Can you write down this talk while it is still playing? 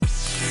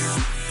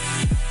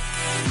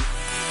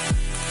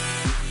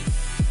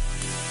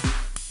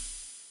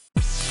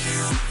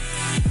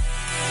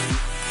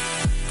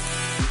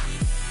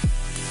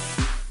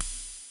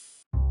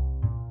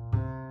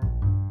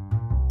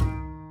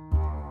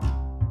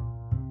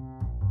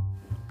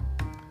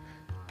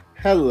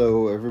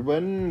Hello,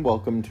 everyone.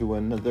 Welcome to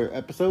another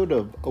episode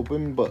of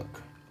Open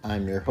Book.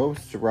 I'm your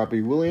host,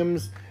 Robbie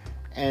Williams,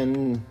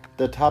 and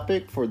the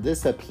topic for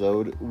this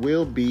episode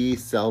will be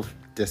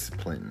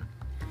self-discipline.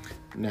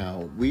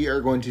 Now, we are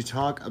going to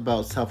talk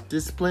about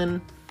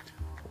self-discipline,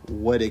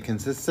 what it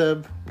consists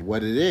of,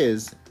 what it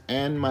is,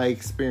 and my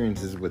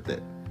experiences with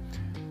it.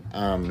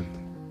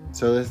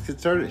 So let's get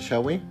started,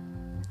 shall we?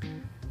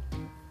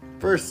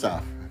 First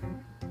off,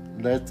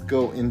 let's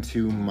go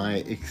into my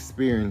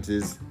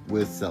experiences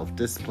with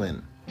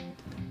self-discipline.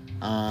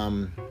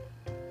 I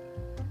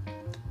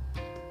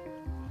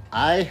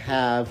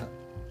have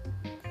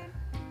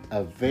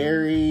a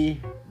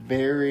very,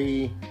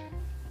 very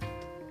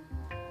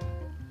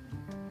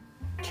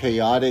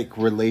chaotic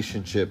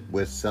relationship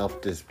with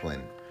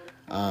self-discipline.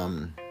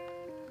 I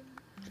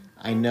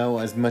know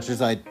as much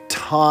as I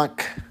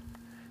talk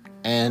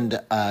and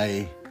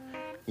I,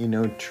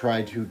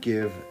 try to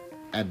give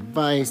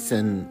advice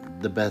and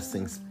the best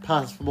things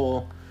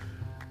possible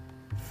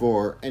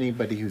for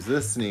anybody who's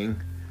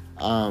listening,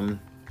 I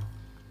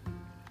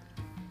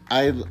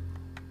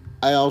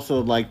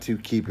also like to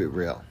keep it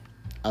real.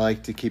 I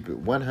like to keep it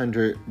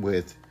 100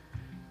 with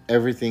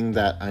everything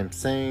that I'm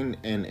saying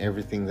and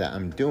everything that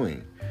I'm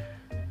doing.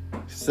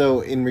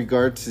 So in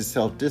regards to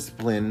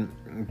self-discipline,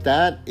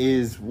 that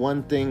is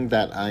one thing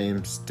that I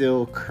am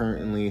still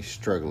currently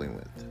struggling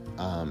with.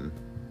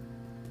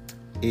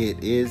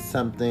 It is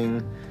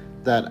something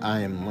that I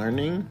am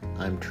learning,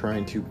 I'm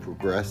trying to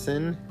progress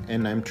in,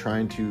 and I'm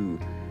trying to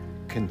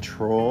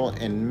control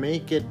and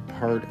make it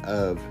part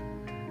of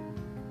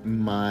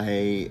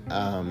my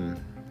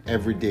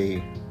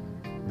everyday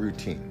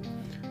routine.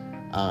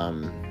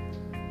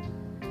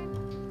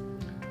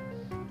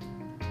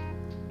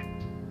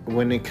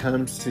 When it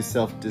comes to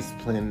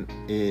self-discipline,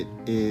 it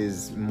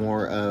is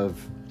more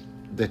of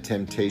the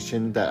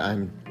temptation that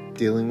I'm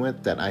dealing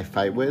with, that I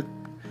fight with,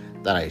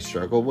 that I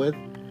struggle with.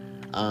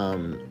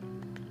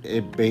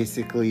 It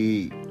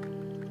basically,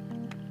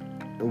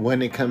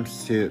 when it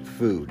comes to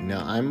food,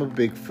 now I'm a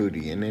big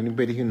foodie, and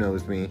anybody who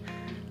knows me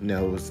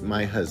knows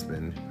my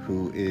husband,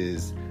 who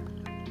is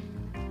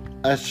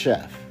a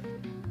chef,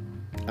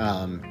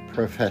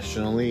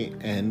 professionally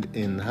and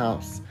in the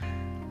house.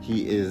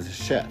 He is a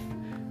chef,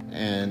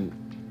 and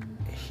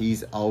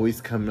he's always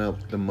coming up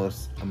with the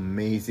most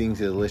amazing,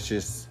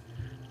 delicious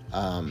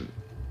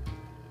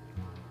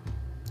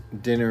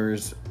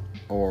dinners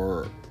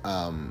or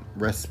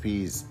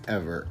recipes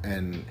ever,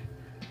 and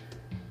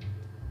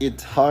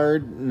it's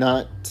hard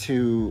not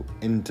to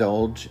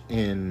indulge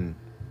in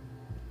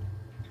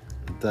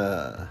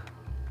the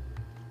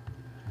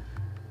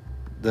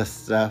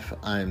stuff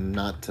I'm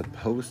not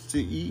supposed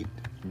to eat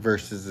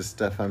versus the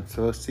stuff I'm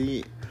supposed to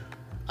eat,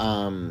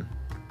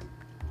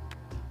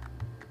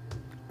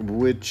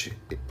 which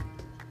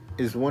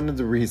is one of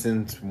the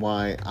reasons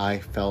why I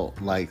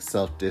felt like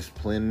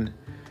self-discipline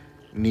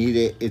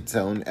needed its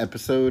own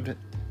episode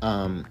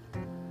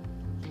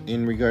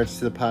in regards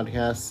to the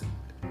podcast,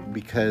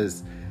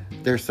 because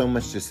there's so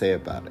much to say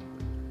about it.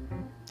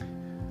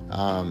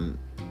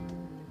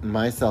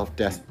 My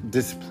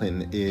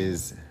self-discipline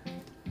is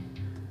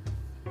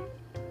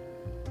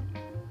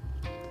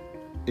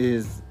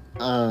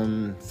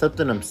something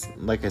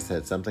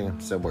something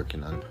I'm still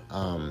working on.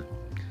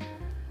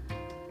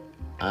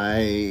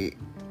 I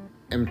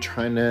am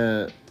trying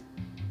to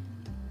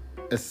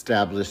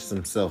establish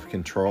some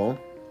self-control,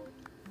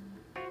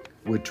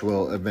 which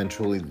will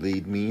eventually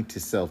lead me to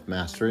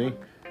self-mastery.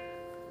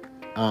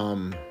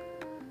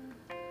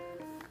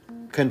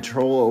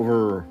 Control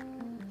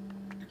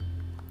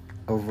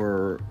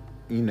over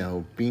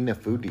being a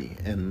foodie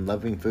and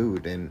loving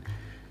food and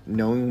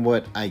knowing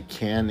what I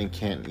can and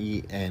can't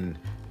eat, and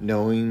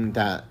knowing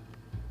that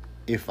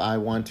if I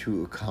want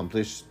to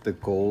accomplish the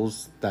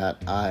goals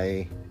that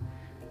I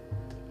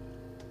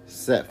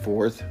set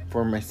forth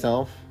for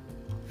myself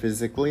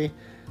physically,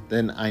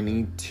 then I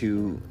need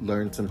to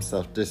learn some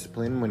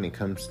self-discipline when it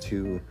comes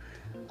to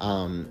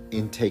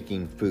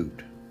intaking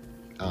food.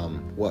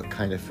 What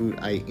kind of food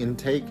I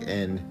intake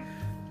and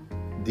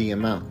the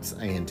amounts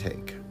I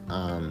intake.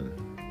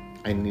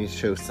 I need to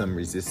show some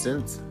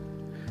resistance,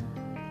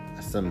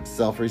 some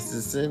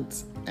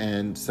self-resistance,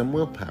 and some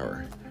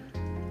willpower.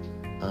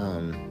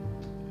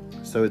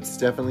 So it's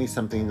definitely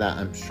something that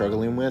I'm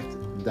struggling with,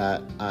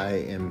 that I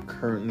am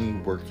currently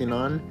working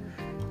on,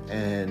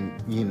 and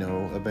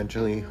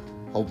eventually,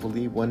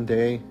 hopefully one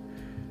day,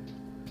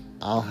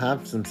 I'll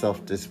have some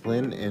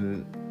self-discipline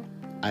and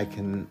I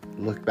can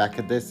look back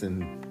at this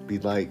and be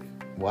like,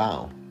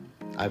 wow,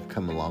 I've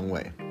come a long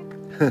way.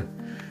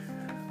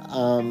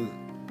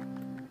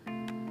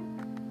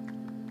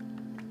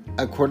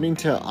 According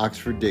to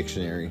Oxford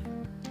Dictionary,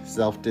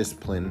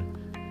 self-discipline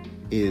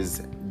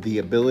is the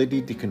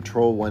ability to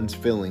control one's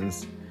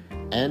feelings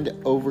and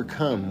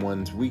overcome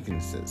one's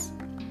weaknesses.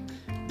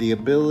 The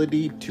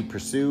ability to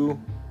pursue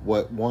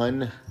what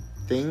one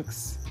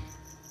thinks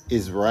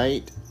is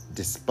right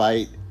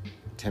despite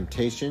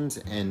temptations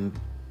and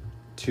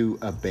to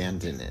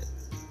abandon it.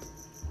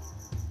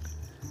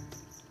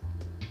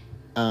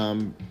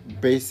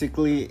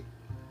 Basically,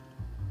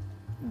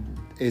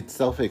 it's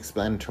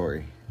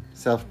self-explanatory.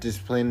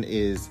 Self-discipline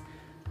is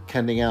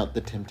cutting out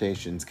the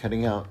temptations,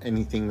 cutting out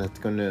anything that's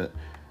going to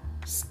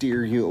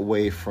steer you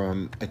away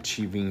from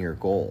achieving your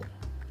goal.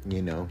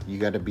 You know, you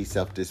got to be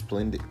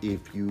self-disciplined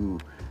if you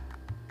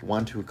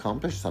want to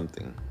accomplish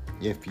something.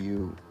 If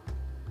you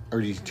are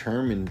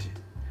determined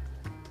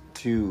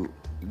to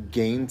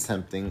gain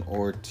something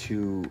or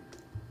to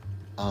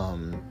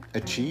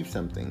achieve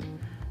something,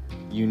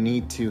 you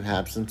need to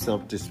have some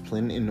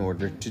self-discipline in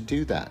order to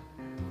do that.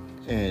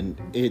 And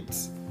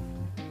it's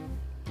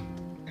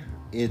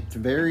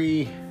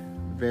very,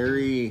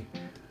 very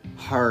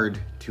hard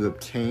to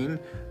obtain,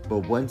 but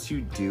once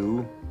you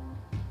do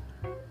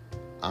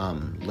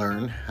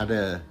learn how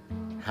to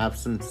have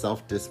some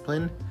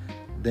self-discipline,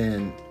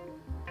 then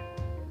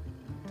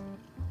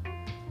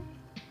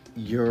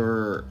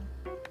your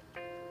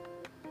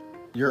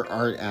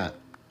art at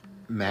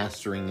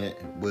mastering it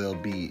will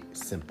be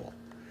simple,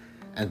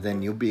 and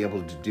then you'll be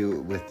able to do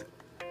it with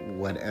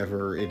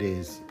whatever it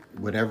is,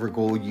 whatever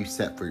goal you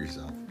set for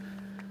yourself.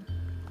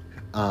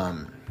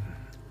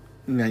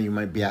 Now you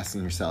might be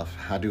asking yourself,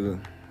 how do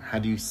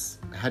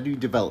you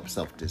develop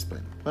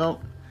self-discipline?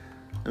 Well,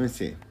 let me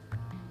see.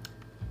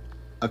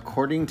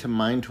 According to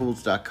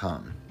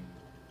mindtools.com,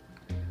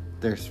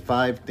 there's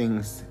 5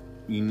 things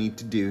you need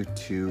to do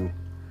to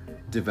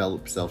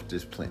develop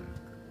self-discipline.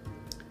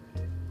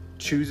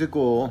 Choose a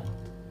goal.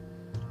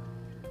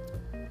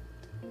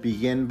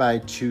 Begin by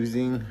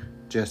choosing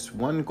just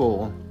one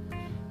goal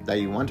that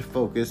you want to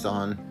focus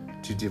on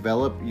to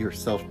develop your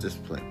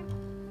self-discipline.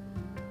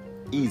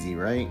 Easy,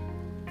 right?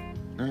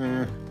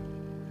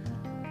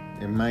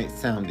 It might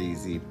sound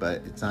easy,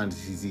 but it's not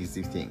as easy as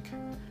you think.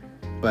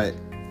 But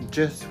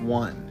just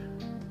one.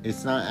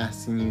 It's not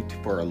asking you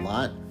for a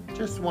lot.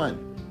 Just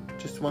one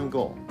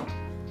goal.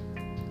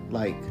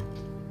 Like,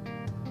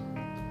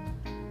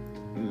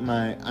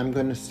 I'm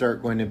going to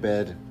start going to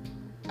bed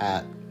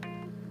at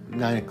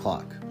 9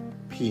 o'clock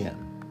p.m.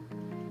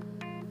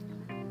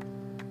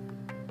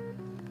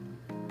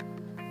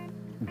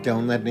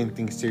 Don't let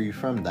anything steer you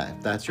from that.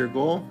 If that's your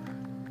goal,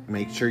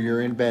 make sure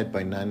you're in bed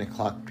by 9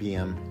 o'clock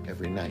p.m.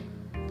 every night,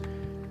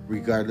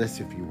 regardless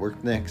if you work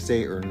the next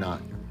day or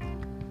not.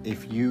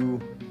 If you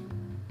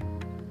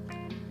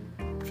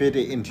fit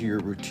it into your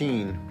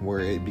routine where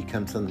it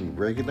becomes something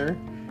regular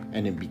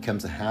and it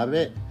becomes a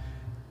habit,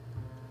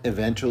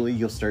 eventually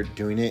you'll start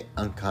doing it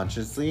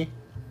unconsciously,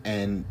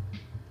 and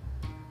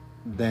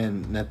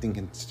then nothing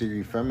can steer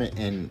you from it,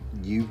 and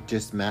you've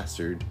just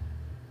mastered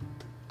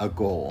a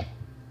goal,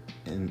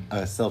 and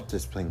a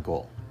self-discipline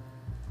goal.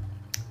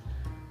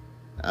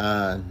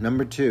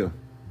 Number 2,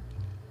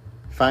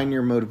 find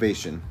your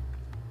motivation.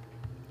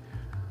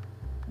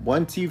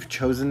 Once you've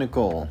chosen a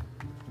goal,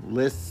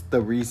 list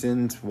the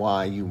reasons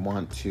why you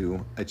want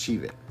to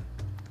achieve it.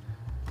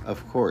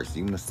 Of course,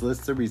 you must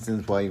list the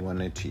reasons why you want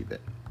to achieve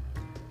it.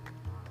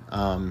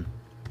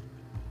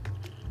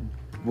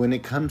 When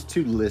it comes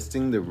to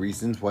listing the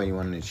reasons why you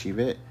want to achieve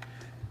it,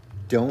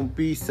 don't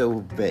be so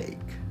vague.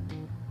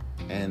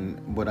 And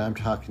what I'm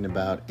talking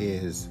about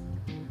is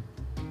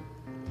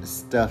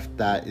stuff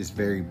that is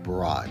very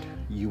broad.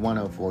 You want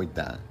to avoid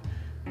that.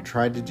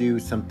 Try to do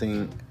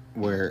something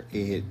where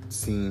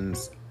it's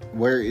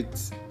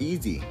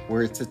easy,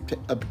 where it's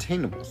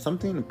obtainable,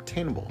 something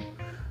obtainable.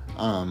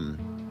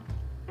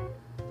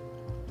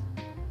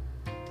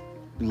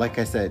 Like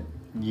I said,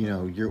 you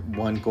know, your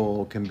one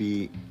goal can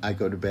be, I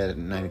go to bed at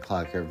 9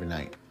 o'clock every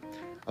night.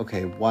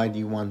 Okay, why do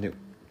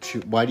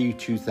you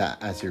choose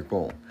that as your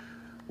goal?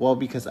 Well,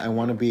 because I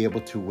want to be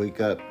able to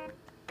wake up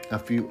a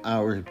few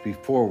hours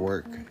before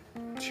work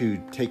to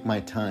take my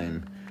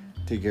time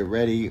to get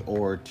ready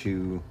or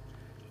to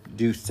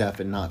do stuff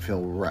and not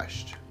feel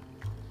rushed.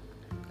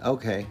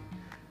 Okay,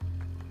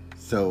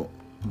 so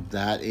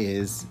that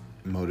is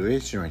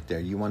motivation right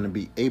there. You want to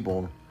be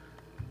able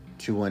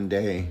to one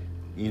day,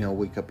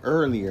 wake up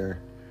earlier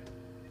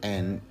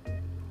and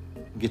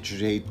get your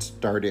day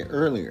started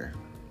earlier.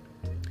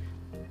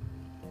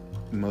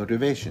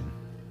 Motivation.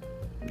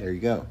 There you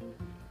go.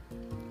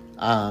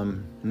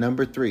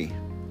 Number 3,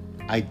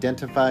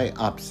 identify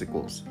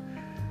obstacles.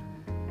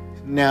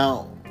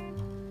 Now,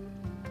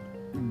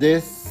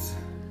 this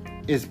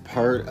is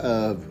part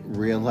of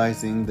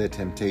realizing the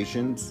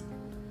temptations.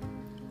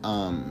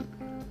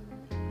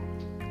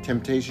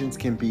 Temptations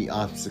can be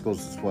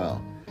obstacles as well.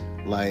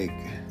 Like,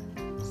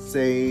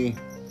 say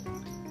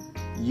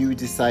you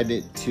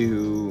decided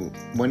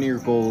one of your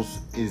goals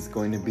is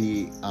going to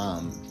be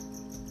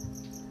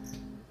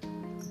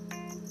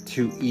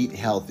to eat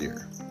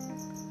healthier.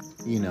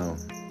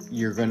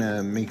 You're going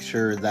to make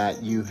sure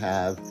that you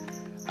have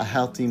a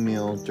healthy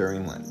meal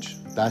during lunch.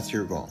 That's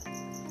your goal.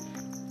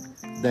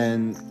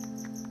 Then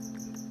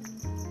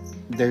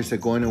there's a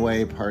going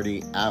away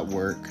party at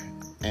work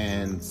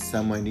and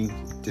somebody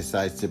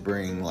decides to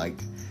bring like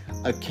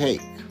a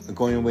cake, a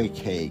going away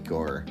cake,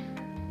 or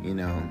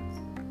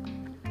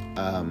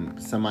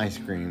some ice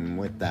cream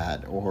with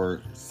that,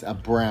 or a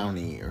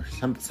brownie, or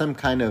some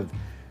kind of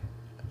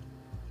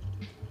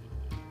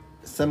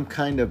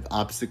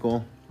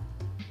obstacle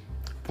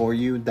for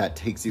you that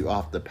takes you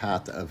off the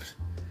path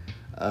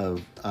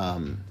of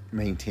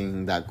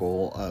maintaining that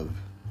goal of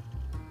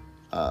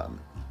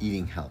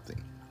eating healthy.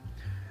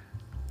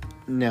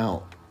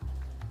 Now,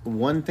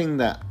 one thing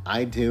that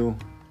I do,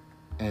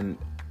 and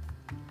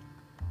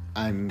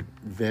I'm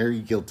very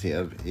guilty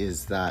of,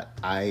 is that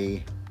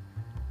I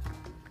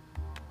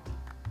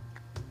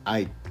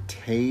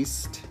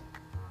taste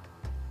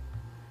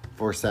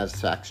for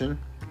satisfaction.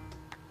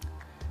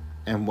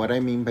 And what I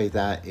mean by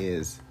that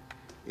is,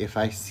 if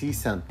I see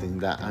something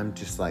that I'm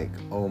just like,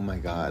 oh my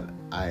God,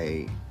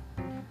 I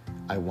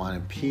want a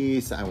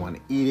piece, I want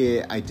to eat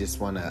it, I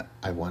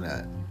want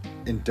to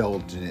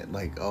indulge in it,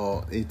 like,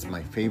 oh, it's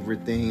my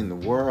favorite thing in the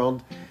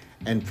world.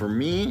 And for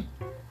me,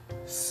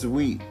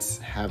 sweets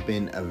have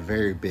been a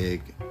very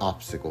big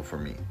obstacle for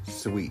me.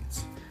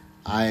 Sweets.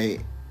 I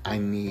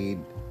don't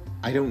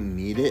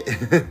need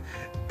it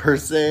per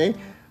se,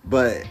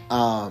 but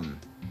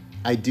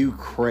I do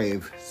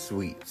crave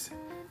sweets.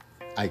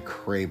 I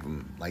crave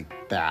them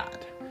like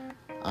bad.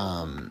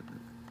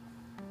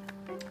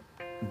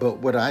 But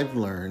what I've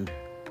learned,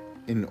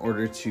 in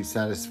order to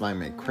satisfy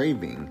my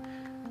craving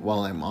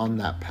while I'm on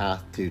that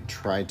path to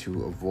try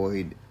to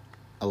avoid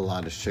a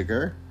lot of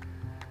sugar,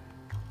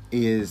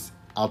 is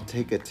I'll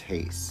take a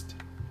taste.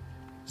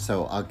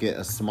 So I'll get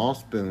a small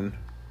spoon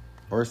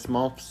or a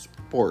small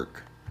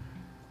fork,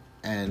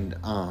 and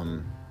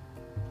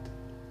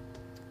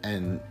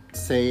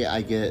say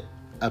I get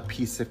a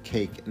piece of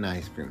cake and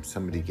ice cream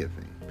somebody gives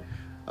me.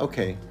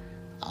 Okay,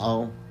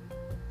 I'll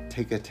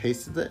take a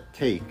taste of the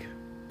cake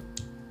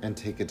and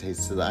take a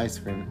taste of the ice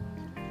cream,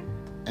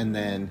 and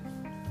then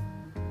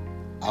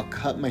I'll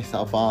cut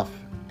myself off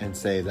and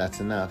say,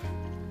 that's enough.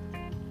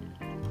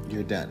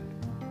 You're done.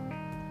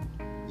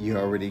 You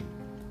already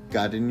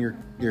got in your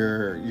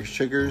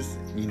sugars.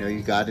 You know,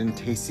 you got in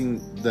tasting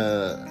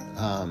the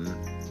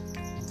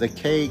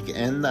cake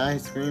and the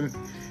ice cream.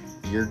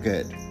 You're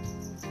good.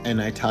 And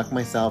I talk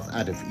myself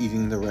out of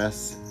eating the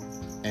rest,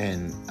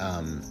 and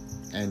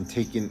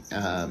taking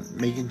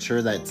making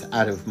sure that's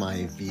out of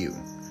my view,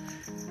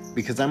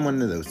 because I'm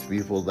one of those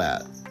people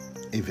that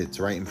if it's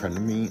right in front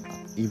of me,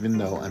 even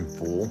though I'm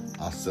full,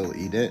 I'll still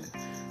eat it.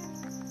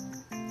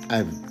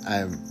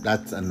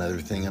 That's another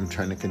thing I'm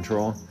trying to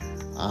control.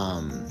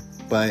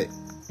 But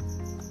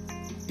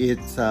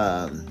it's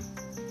I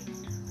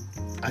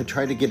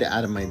try to get it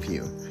out of my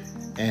view,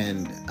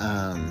 and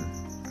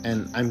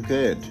I'm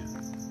good.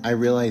 I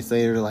realize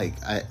later, like,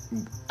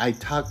 I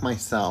talk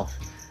myself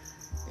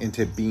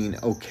into being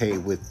okay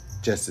with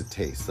just a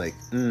taste. Like,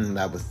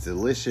 that was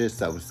delicious,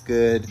 that was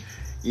good.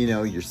 You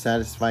know, you're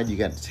satisfied, you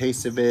got the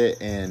taste of it,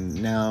 and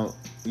now,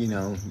 you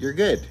know, you're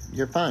good.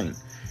 You're fine.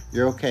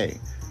 You're okay.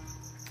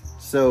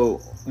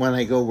 So when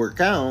I go work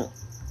out,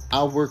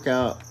 I'll work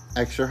out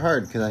extra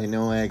hard because I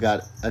know I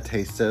got a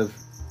taste of,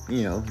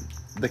 you know,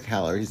 the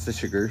calories, the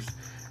sugars,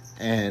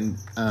 and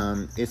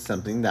it's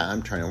something that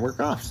I'm trying to work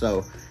off.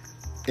 So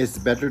it's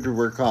better to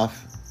work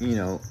off, you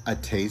know, a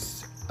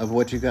taste of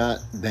what you got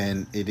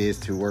than it is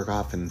to work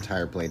off an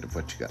entire plate of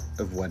what you got,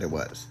 of what it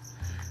was.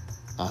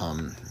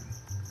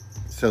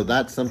 So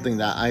that's something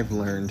that I've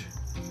learned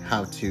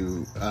how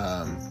to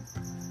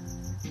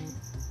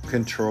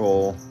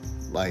control,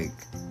 like,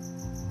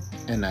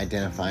 and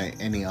identify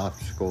any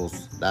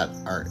obstacles that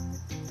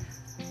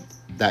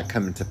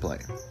come into play.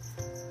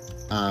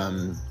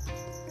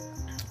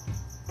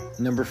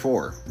 Number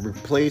 4,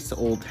 replace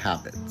old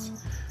habits.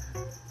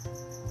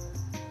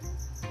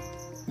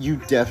 You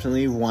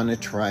definitely want to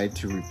try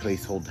to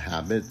replace old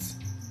habits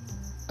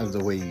of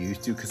the way you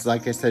used to, because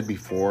like I said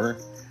before,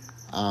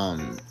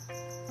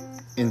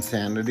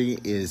 insanity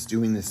is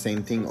doing the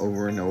same thing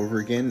over and over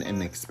again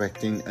and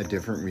expecting a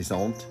different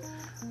result.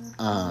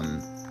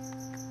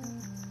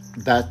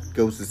 That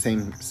goes the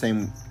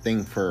same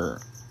thing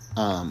for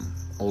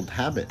old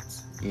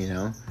habits, you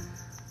know.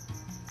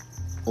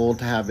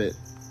 Old habit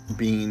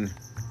being,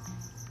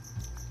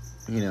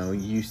 you know,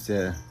 you used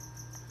to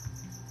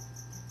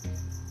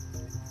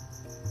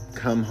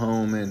come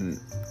home and,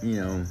 you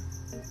know,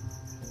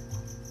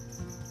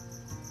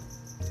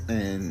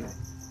 and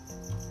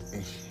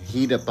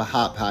heat up a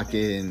Hot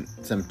Pocket and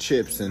some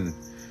chips and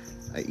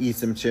eat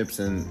some chips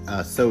and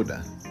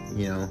soda,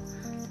 you know.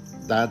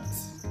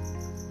 That's,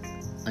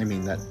 I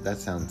mean, that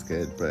sounds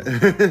good, but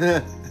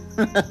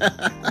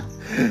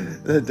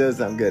that does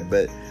sound good,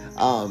 but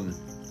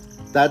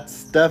that's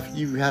stuff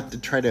you have to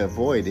try to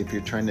avoid if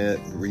you're trying to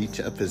reach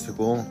a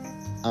physical,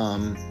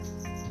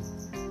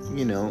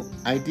 you know,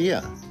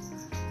 idea.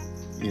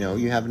 You know,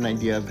 you have an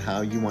idea of how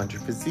you want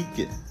your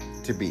physique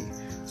to be.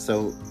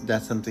 So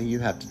that's something you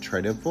have to try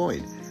to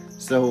avoid.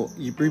 So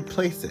you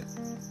replace it.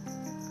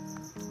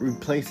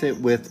 Replace it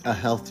with a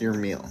healthier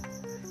meal.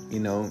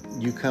 You know,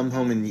 you come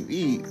home and you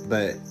eat,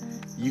 but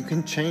you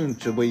can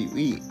change the way you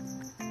eat.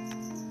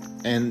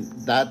 And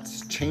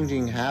that's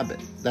changing habit.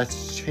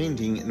 That's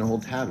changing an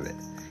old habit.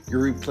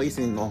 You're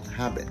replacing an old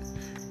habit.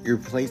 You're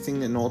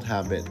replacing an old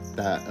habit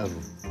that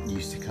you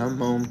used to come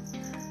home,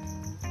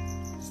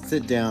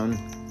 sit down,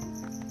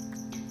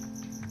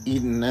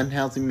 eat an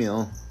unhealthy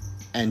meal,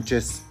 and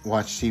just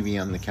watch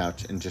TV on the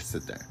couch and just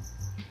sit there.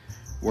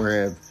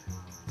 Where if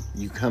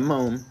you come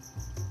home,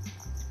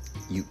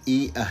 you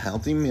eat a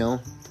healthy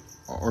meal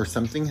or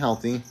something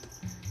healthy,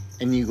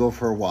 and you go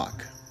for a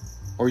walk,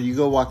 or you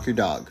go walk your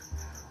dog,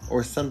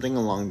 or something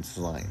along those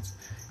lines.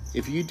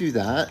 If you do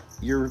that,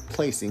 you're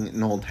replacing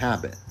an old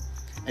habit.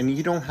 And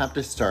you don't have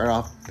to start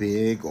off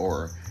big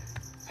or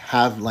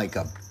have like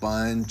a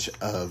bunch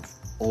of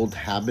old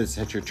habits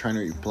that you're trying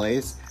to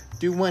replace.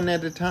 Do one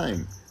at a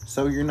time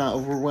so you're not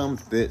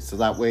overwhelmed with it. So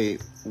that way,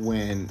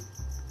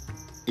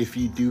 if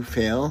you do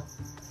fail,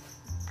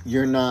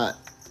 you're not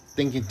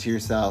thinking to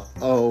yourself,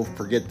 oh,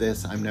 forget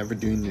this, I'm never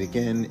doing it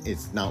again,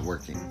 it's not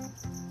working.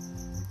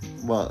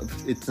 Well,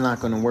 it's not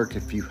going to work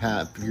if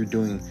you're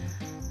doing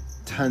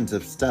tons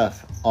of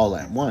stuff all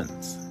at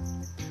once.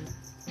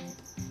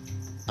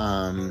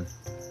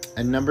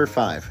 And number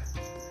 5,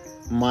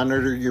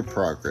 monitor your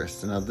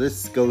progress. Now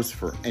this goes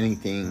for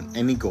anything,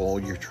 any goal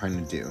you're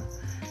trying to do.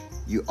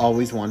 You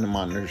always want to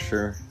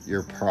monitor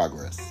your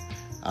progress.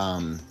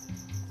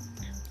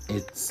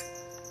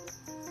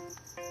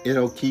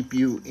 It'll keep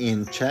you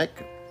in check.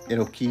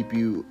 It'll keep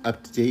you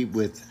up to date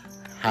with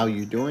how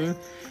you're doing.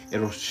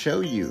 It'll show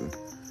you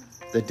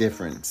the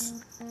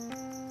difference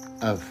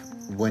of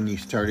when you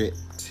started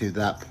to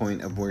that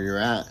point of where you're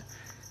at,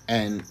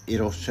 and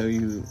it'll show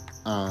you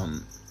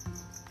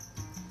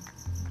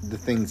the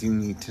things you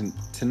need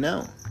to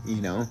know.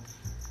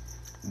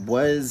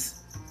 Was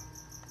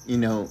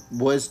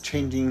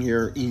changing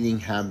your eating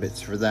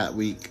habits for that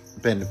week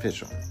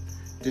beneficial?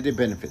 Did it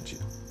benefit you?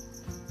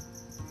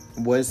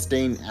 Was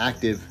staying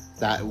active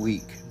that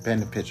week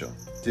beneficial?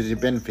 Did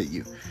it benefit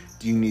you?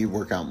 Do you need to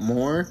work out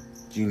more?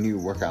 Do you need to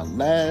work out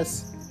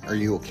less? Are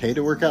you okay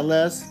to work out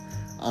less?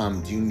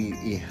 Do you need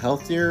to eat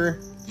healthier?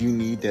 Do you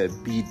need to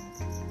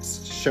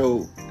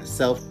show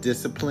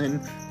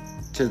self-discipline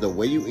to the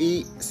way you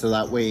eat, so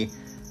that way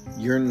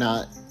you're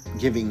not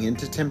giving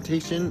into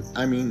temptation?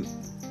 I mean,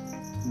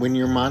 when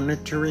you're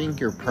monitoring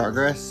your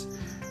progress,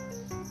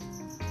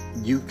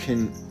 you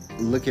can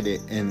look at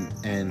it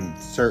and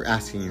start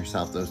asking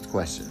yourself those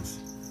questions.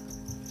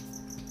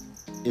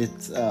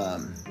 It's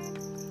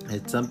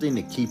something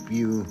to keep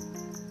you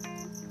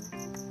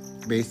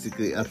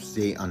basically up to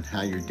date on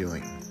how you're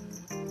doing.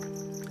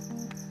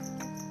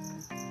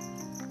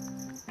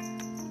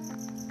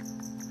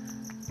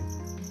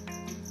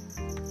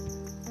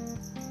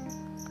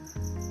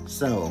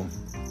 So,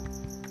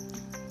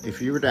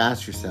 if you were to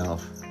ask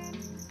yourself,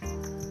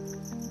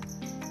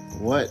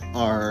 what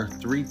are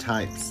 3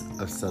 types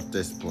of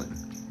self-discipline?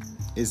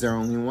 Is there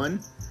only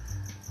one?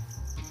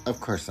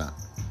 Of course not.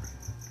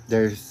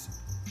 There is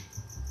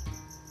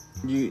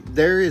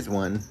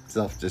one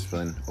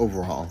self-discipline.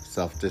 Overall,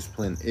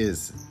 self-discipline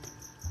is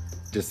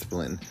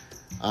discipline.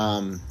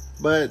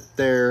 But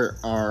there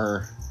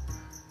are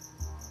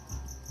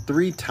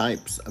 3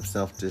 types of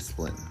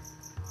self-discipline.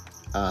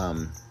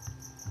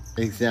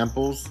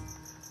 Examples: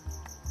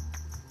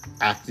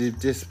 active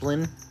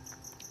discipline,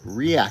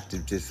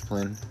 reactive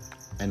discipline,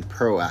 and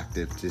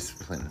proactive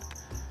discipline.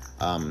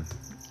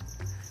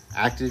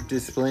 Active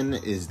discipline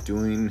is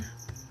doing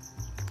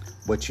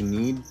what you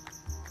need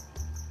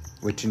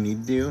to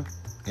do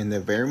in the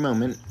very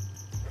moment.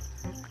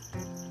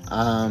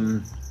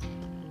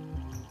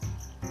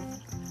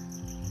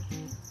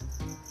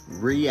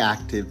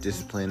 Reactive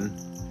discipline,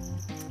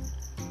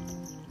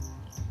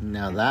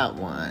 now that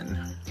one,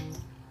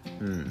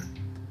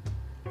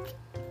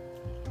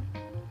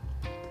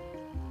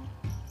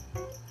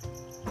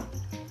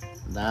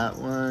 that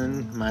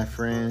one, my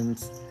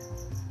friends,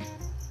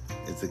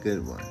 is a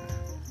good one.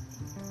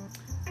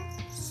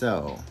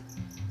 So,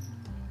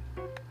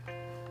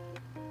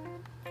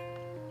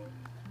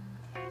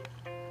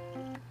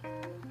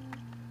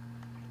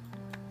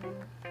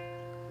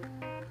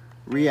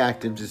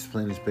 reactive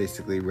discipline is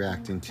basically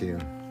reacting to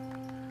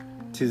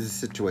the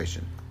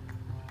situation,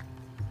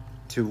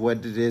 to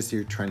what it is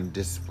you're trying to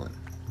discipline.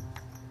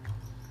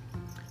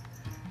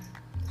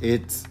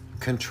 It's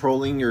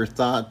controlling your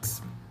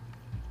thoughts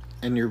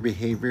and your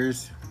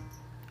behaviors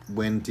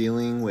when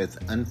dealing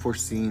with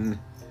unforeseen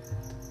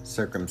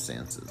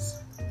circumstances.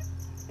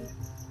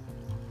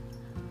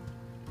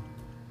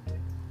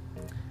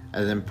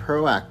 And then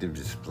proactive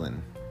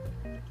discipline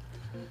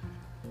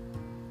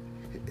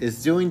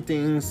is doing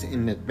things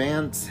in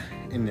advance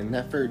in an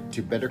effort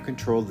to better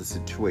control the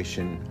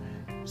situation,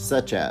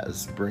 such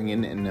as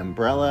bringing an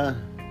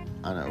umbrella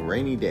on a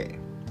rainy day.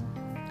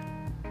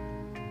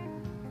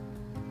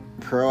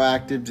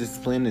 Proactive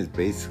discipline is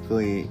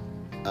basically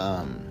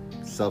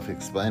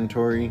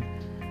self-explanatory.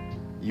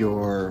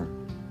 You're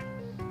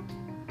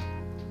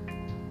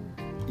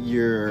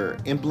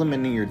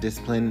implementing your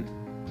discipline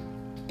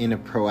in a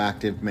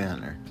proactive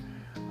manner.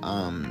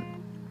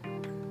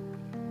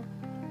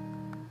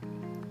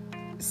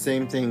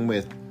 Same thing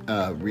with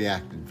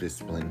reactive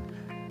discipline.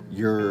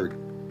 You're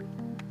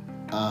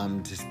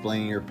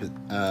displaying your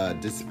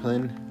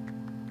discipline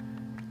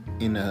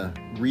in a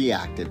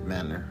reactive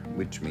manner,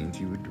 which means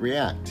you would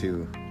react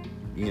to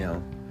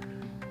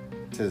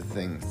the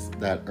things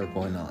that are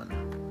going on.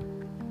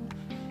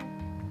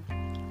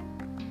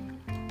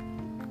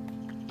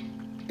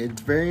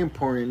 it's very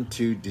important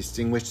to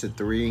distinguish the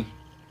three,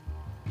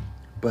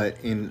 but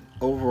in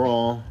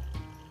overall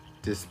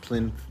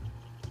discipline,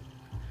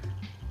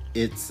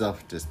 it's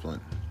self-discipline.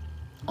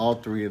 All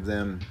three of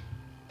them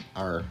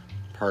are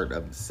part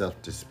of the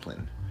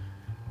self-discipline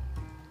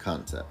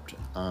concept.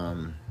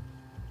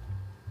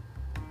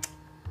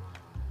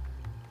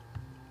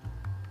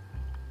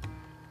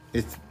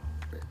 It's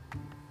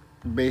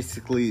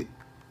basically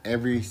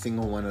every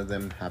single one of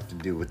them have to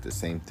do with the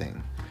same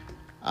thing.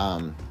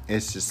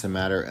 It's just a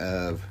matter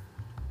of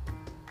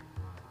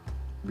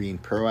being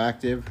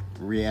proactive,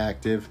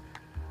 reactive.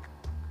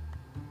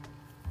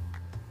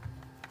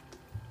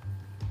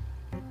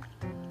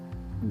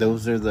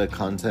 Those are the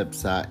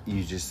concepts that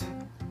you just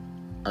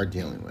are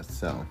dealing with.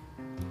 So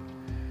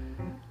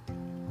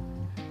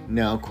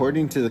now,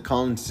 according to the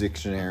Collins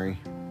Dictionary,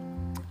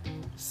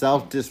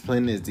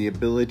 self-discipline is the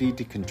ability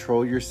to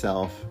control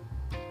yourself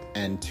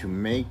and to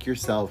make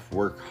yourself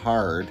work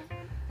hard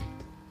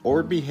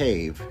or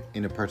behave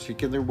in a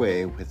particular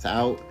way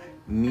without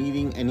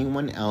needing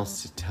anyone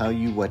else to tell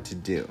you what to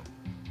do.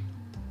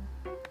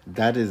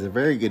 That is a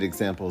very good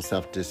example of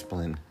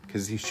self-discipline,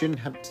 because you shouldn't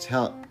have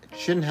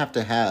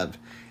to have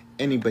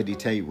anybody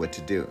tell you what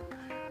to do.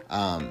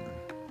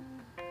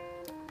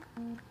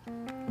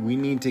 We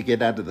need to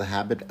get out of the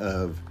habit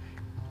of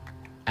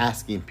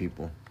asking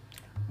people,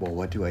 well,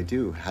 what do I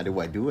do? How do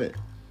I do it?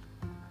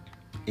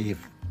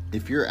 If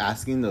you're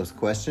asking those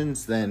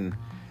questions, then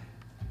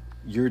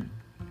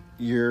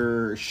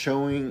you're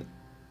showing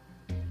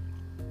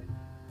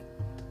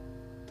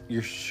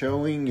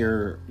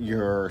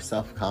your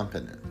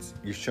self-confidence.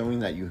 You're showing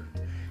that you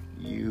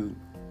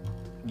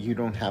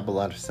don't have a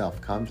lot of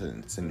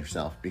self-confidence in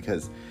yourself,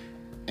 because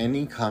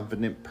any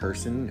confident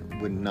person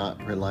would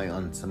not rely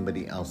on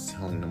somebody else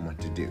telling them what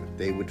to do.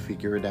 They would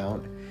figure it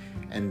out,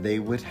 and they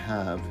would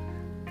have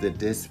the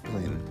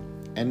discipline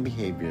and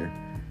behavior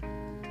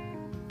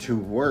to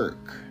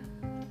work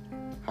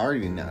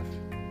hard enough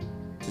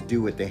to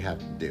do what they have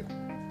to do.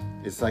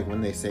 It's like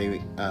when they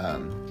say,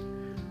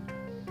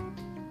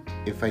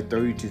 if I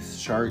throw you to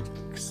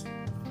sharks,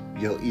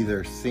 you'll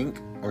either sink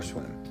or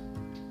swim.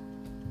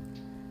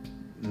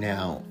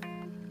 Now,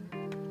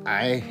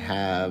 I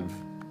have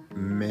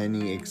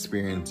many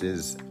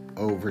experiences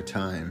over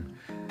time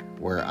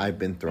where I've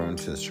been thrown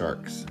to the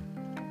sharks.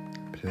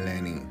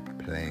 Plenty.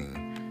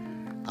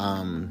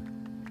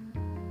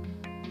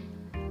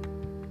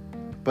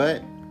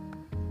 But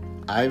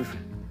I've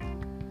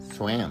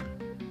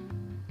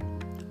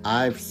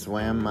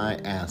swam my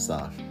ass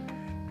off,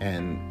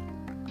 and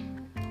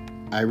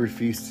I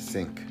refuse to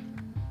sink,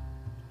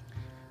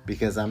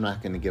 because I'm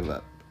not going to give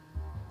up.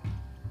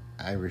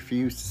 I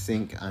refuse to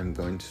sink. I'm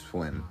going to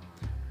swim.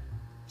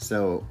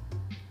 So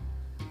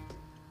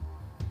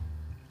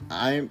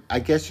I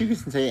guess you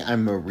can say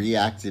I'm a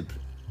reactive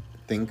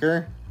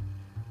thinker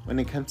when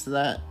it comes to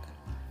that,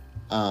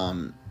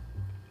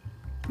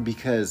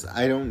 because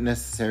I don't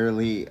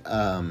necessarily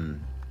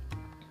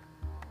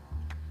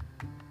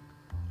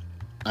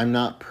I'm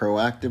not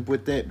proactive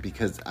with it,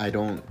 because I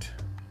don't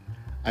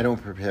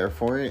prepare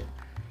for it.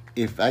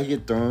 If I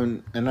get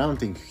thrown, and I don't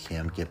think you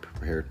can get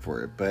prepared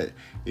for it, but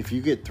if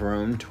you get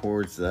thrown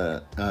towards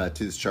to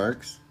the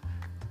sharks,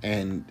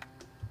 and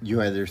you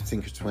either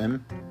sink or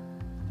swim,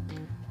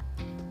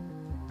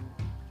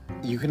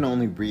 you can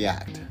only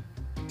react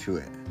to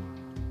it.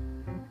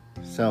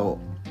 So,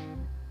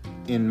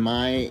 in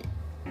my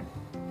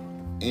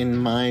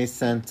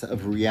sense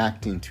of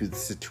reacting to the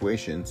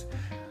situations,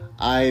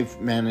 I've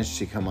managed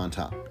to come on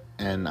top,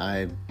 and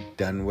I've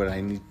done what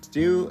I need to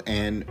do,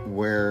 and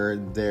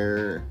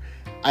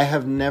I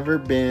have never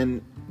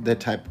been the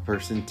type of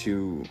person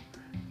to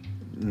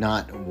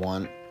not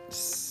want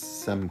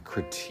some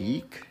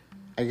critique,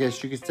 I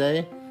guess you could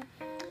say,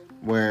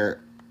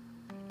 where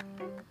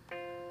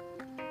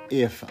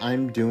if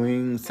I'm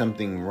doing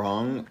something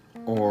wrong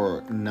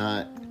or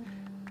not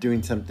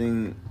doing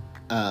something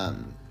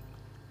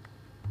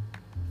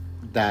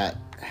that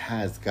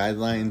has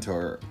guidelines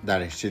or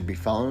that I should be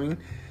following,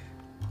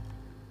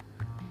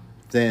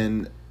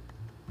 then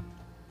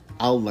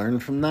I'll learn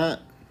from that.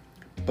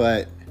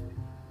 But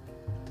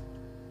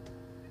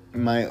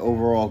my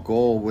overall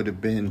goal would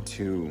have been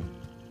to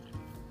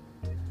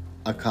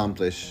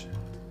accomplish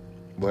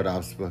what I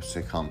was supposed to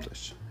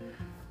accomplish.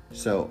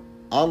 So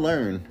I'll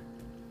learn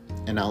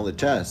and I'll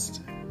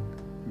adjust,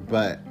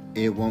 but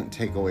it won't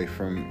take away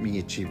from me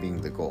achieving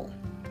the goal.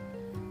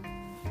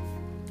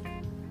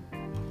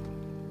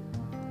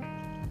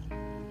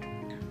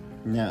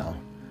 Now,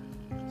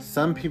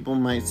 some people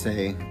might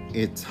say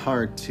it's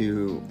hard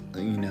to,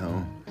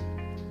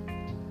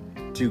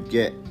 to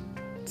get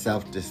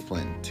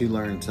self-discipline, to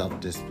learn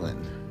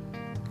self-discipline.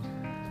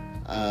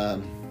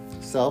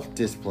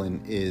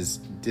 Self-discipline is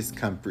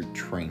discomfort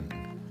training.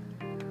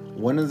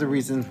 One of the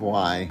reasons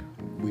why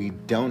we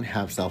don't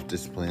have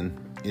self-discipline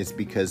is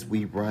because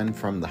we run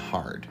from the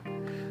hard,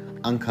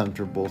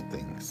 uncomfortable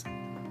things.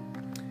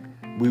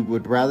 We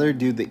would rather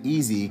do the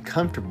easy,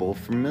 comfortable,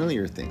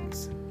 familiar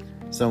things.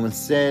 So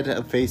instead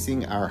of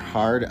facing our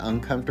hard,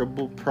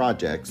 uncomfortable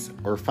projects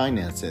or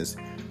finances,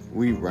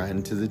 we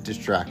run to the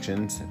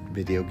distractions,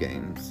 video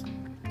games,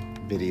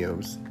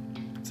 videos,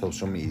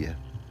 social media,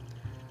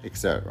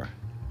 etc.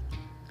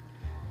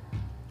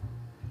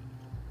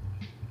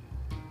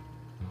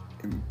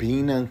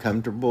 Being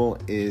uncomfortable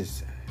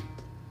is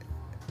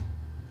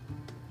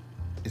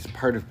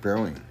part of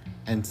growing,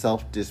 and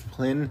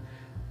self-discipline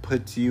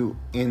puts you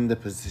in the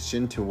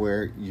position to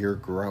where you're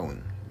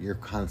growing. You're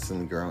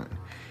constantly growing.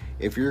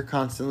 If you're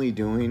constantly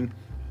doing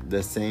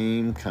the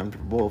same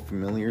comfortable,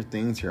 familiar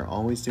things you're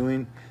always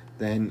doing,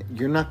 then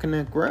you're not going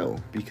to grow,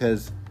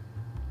 because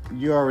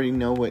you already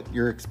know what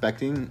you're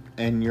expecting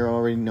and you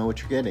already know what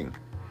you're getting.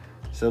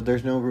 So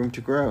there's no room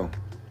to grow.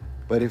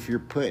 But if you're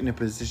put in a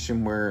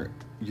position where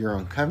you're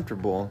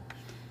uncomfortable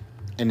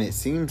and it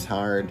seems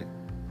hard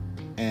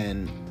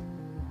and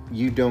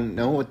you don't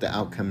know what the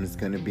outcome is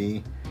going to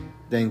be,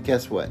 then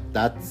guess what?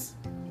 That's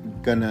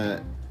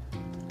gonna,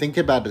 think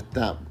about it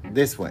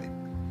this way.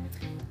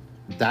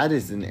 That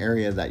is an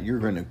area that you're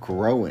going to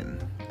grow in.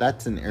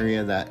 That's an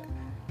area that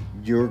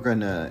you're going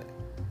to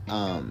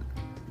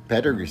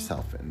better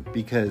yourself in,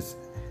 because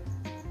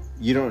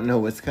you don't know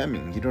what's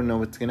coming. You don't know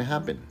what's going to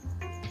happen.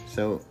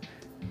 So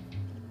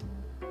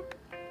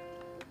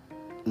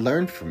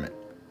learn from it.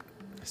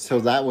 So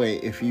that way,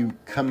 if you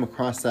come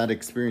across that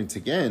experience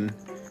again,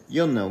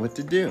 you'll know what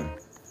to do.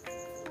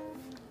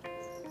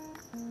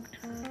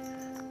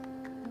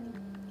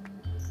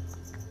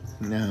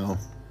 Now,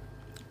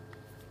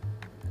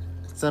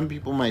 some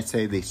people might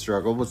say they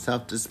struggle with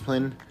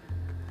self-discipline.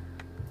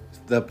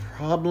 The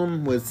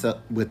problem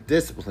with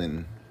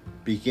discipline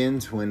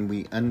begins when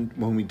we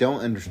don't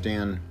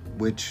understand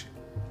which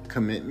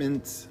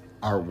commitments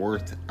are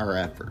worth our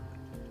effort.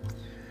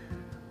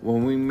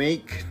 When we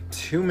make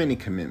too many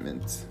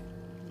commitments,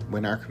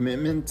 when our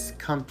commitments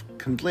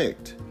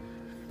conflict,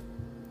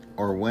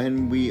 or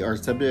when we are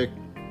subject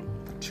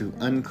to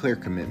unclear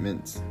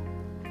commitments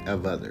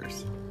of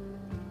others,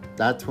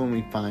 that's when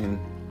we find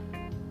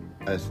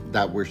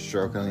that we're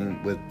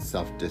struggling with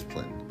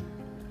self-discipline.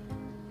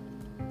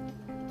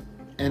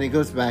 And it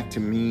goes back to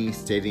me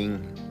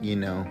stating,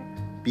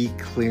 be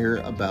clear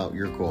about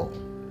your goal.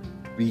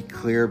 Be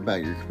clear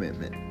about your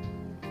commitment.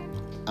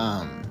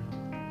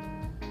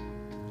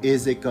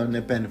 Is it going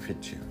to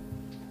benefit you?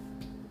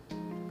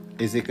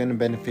 Is it going to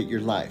benefit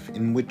your life?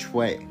 In which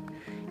way?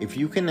 If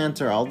you can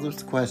answer all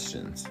those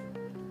questions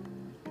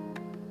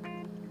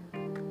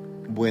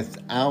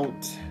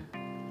without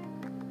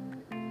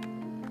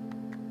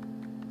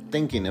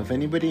thinking of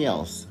anybody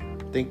else,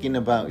 thinking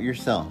about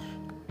yourself,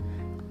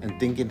 and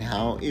thinking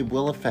how it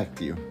will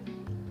affect you,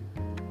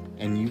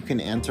 and you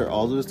can answer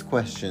all those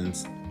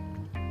questions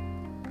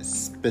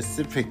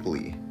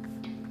specifically,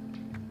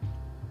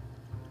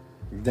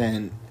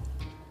 then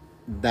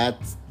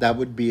that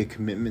would be a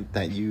commitment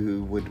that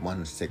you would want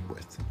to stick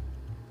with.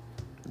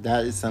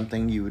 That is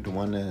something you would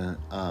want to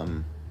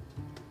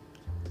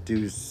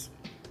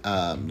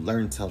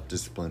learn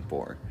self-discipline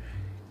for.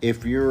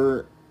 If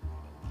your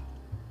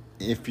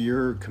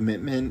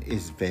commitment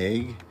is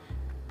vague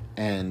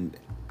and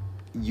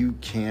you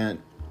can't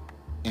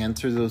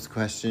answer those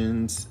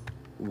questions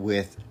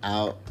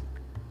without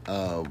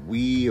a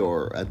we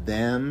or a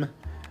them,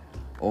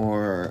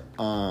 or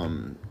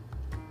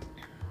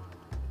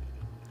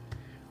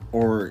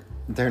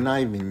they're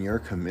not even your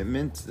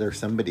commitments, they're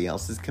somebody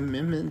else's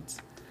commitments,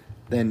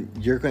 then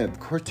of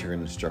course you're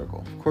gonna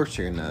struggle. Of course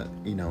you're gonna,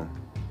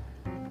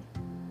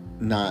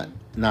 not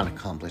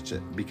accomplish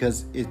it,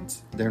 because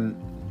they're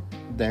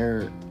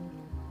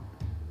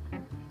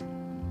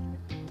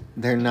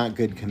not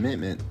good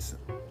commitments.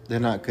 They're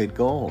not good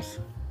goals.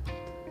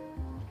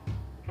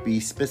 Be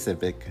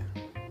specific.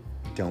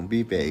 Don't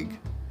be vague.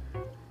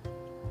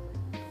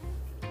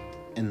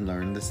 And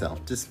learn the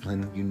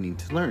self-discipline you need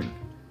to learn.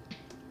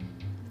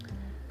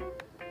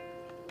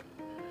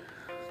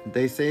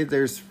 They say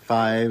there's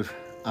five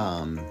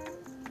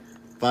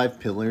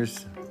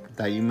pillars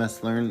that you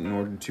must learn in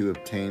order to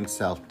obtain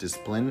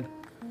self-discipline.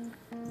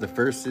 The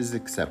first is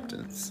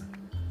acceptance.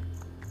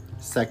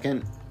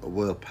 Second,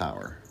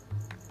 willpower.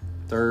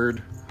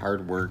 Third,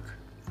 hard work.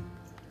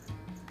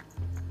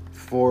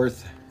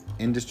 Fourth,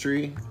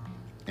 industry.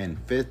 And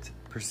fifth,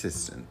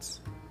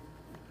 persistence.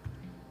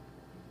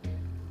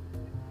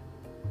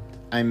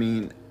 I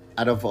mean,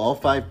 out of all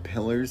 5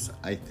 pillars,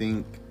 I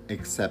think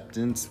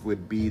acceptance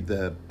would be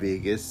the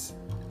biggest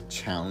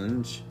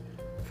challenge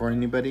for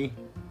anybody.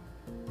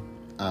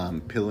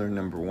 Pillar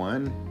number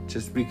 1,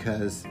 just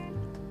because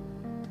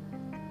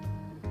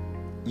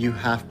you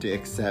have to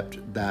accept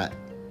that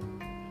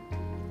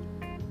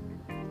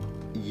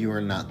you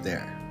are not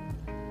there.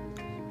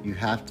 You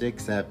have to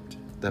accept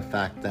the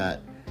fact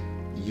that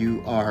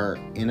you are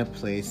in a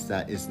place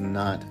that is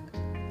not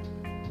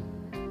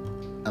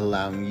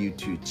allowing you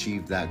to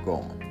achieve that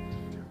goal.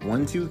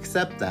 Once you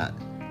accept that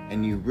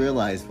and you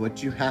realize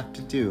what you have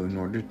to do in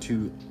order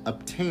to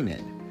obtain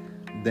it,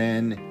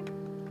 then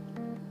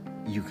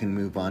you can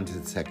move on to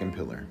the second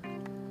pillar,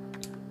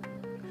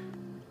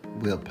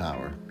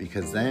 willpower,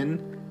 because then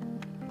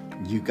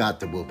you got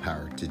the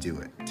willpower to do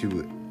it,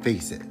 to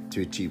face it,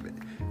 to achieve it.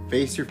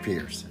 Face your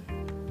fears.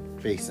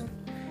 facing.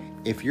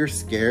 If you're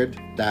scared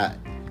that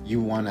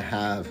you want to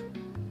have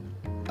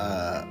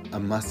a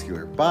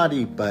muscular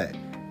body, but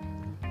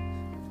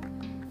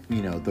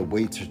the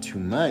weights are too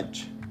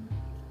much,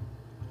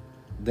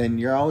 then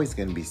you're always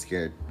going to be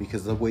scared,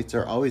 because the weights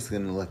are always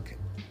going to look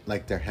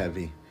like they're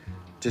heavy,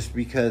 just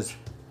because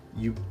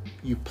you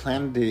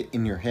planted it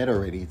in your head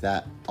already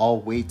that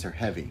all weights are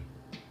heavy.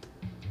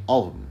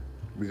 All of them,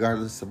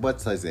 regardless of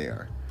what size they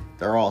are,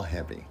 they're all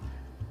heavy,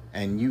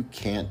 and you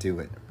can't do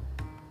it.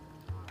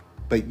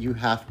 But you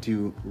have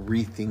to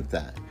rethink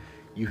that.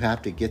 You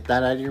have to get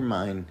that out of your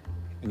mind,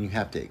 and you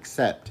have to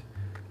accept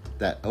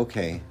that,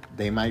 okay,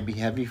 they might be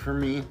heavy for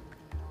me,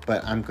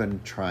 but I'm going to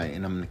try,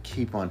 and I'm going to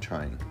keep on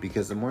trying,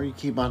 because the more you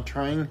keep on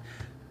trying,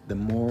 the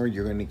more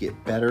you're going to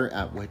get better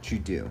at what you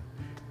do,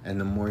 and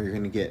the more you're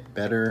going to get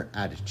better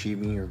at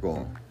achieving your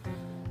goal.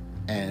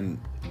 And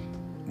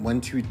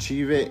once you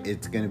achieve it,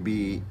 it's going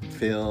to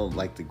feel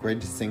like the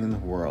greatest thing in the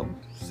world.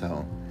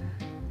 So,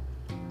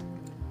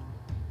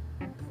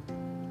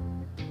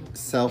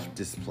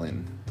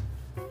 self-discipline.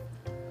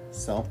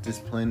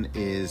 Self-discipline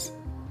is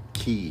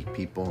key,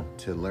 people,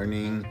 to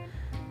learning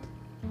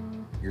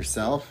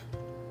yourself,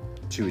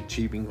 to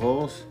achieving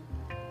goals,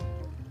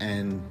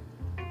 and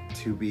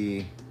to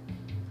be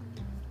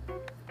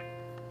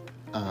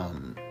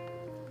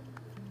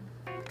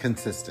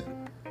consistent.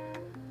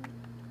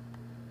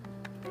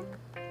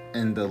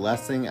 And the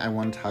last thing I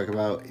want to talk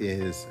about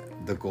is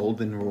the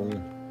golden rule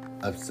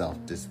of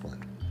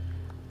self-discipline.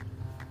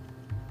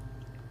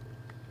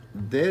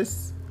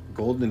 This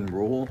golden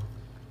rule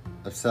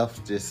of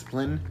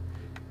self-discipline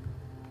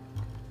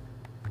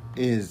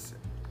it's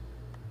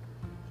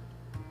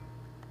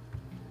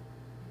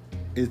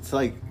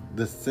like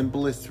the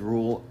simplest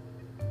rule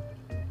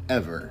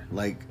ever.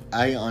 Like,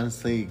 I don't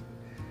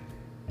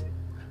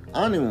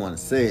even want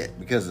to say it,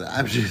 because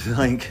I'm just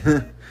like,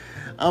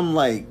 I'm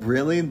like,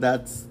 really?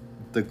 That's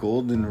the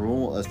golden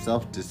rule of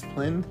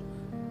self-discipline?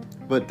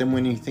 But then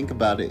when you think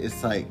about it,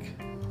 it's like,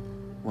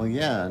 well,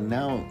 yeah,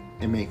 now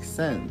it makes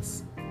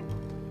sense.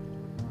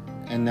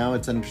 And now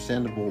it's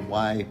understandable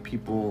why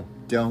people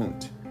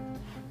don't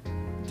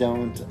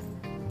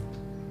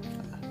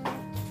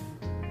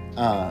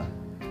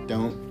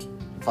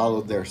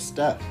follow their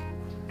stuff,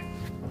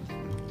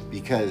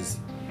 because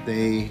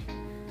they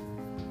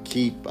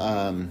keep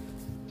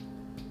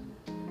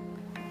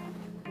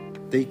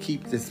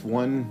this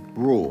one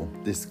rule,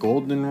 this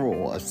golden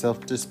rule of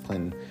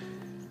self-discipline.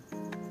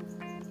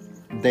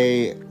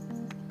 They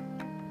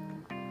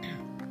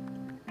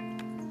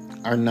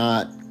are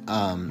not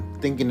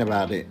thinking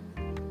about it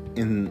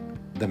in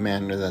the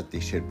manner that they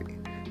should be.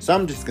 So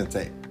I'm just gonna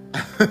say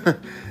it.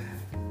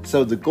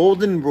 So the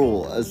golden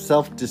rule of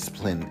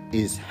self-discipline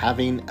is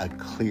having a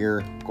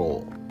clear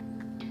goal.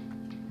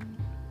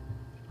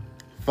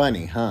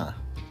 Funny, huh?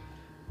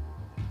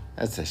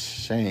 That's a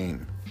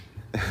shame.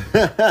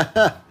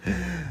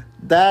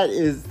 That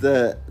is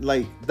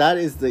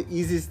the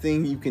easiest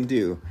thing you can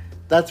do.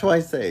 That's why I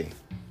say,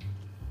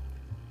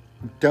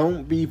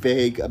 don't be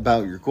vague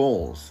about your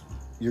goals,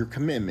 your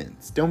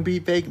commitments. Don't be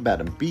vague about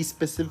them. Be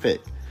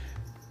specific.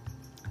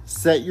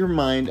 Set your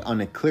mind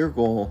on a clear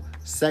goal.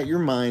 Set your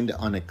mind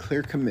on a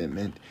clear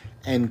commitment,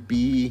 and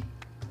be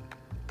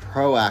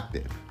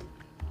proactive.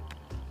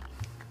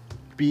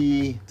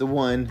 Be the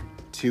one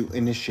to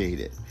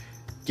initiate it.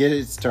 Get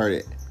it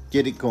started.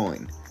 Get it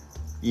going.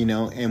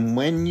 And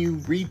when you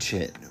reach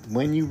it,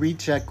 when you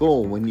reach that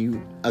goal, when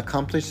you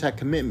accomplish that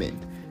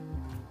commitment,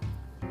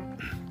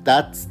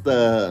 that's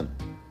the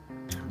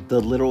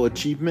little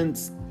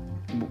achievements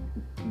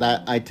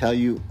that I tell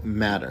you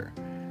matter.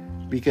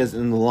 Because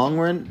in the long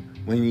run,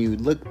 when you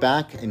look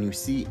back and you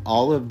see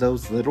all of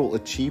those little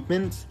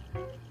achievements,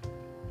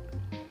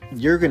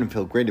 you're going to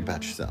feel great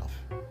about yourself.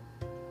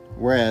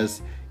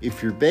 Whereas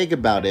if you're vague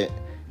about it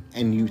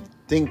and you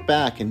think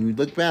back and you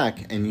look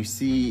back and you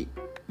see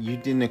you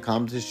didn't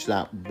accomplish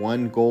that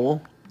one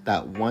goal,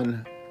 that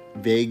one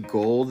vague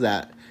goal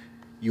that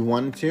you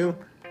wanted to,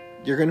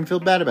 you're going to feel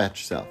bad about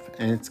yourself.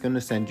 And it's going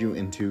to send you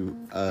into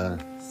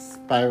a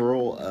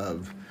spiral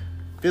of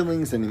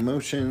feelings and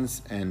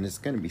emotions, and it's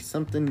going to be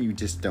something you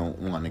just don't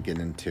want to get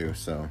into.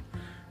 So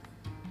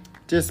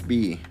just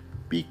be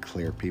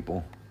clear,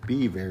 people.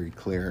 Be very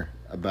clear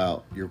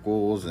about your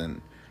goals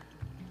and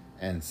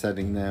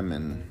setting them,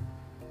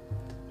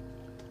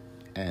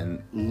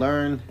 and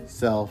learn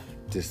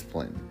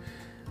self-discipline.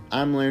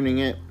 I'm learning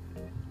it.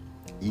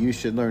 You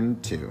should learn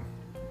it too.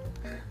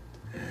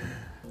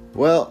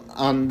 Well,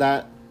 on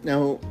that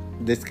note,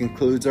 this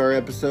concludes our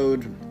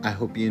episode. I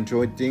hope you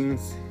enjoyed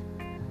things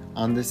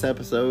on this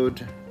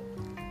episode.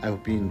 I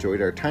hope you enjoyed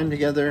our time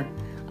together.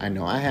 I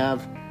know I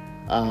have.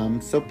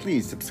 So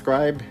please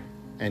subscribe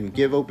and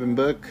give Open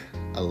Book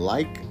a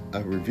like,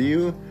 a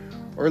review,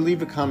 or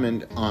leave a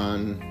comment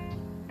on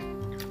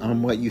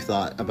what you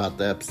thought about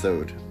the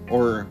episode,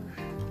 or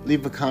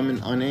leave a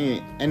comment on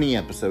any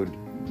episode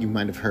you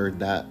might have heard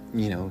that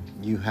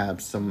you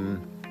have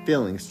some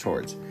feelings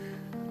towards.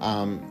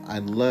 I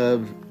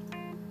love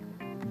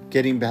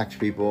getting back to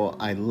people.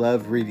 I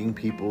love reading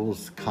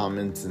people's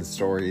comments and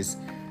stories.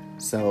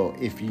 So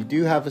if you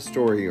do have a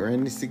story or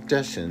any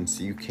suggestions,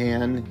 you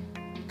can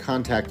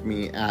contact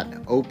me at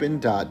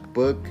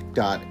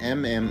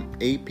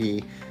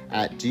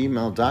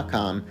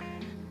open.book.mmap@gmail.com,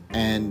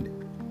 and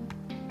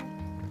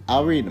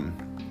I'll read them.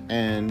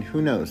 And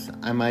who knows,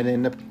 I might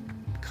end up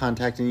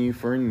contacting you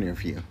for an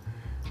interview.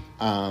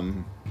 But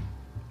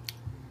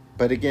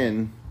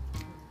again,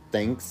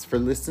 thanks for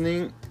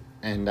listening,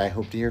 and I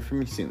hope to hear from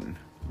you soon.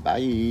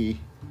 Bye.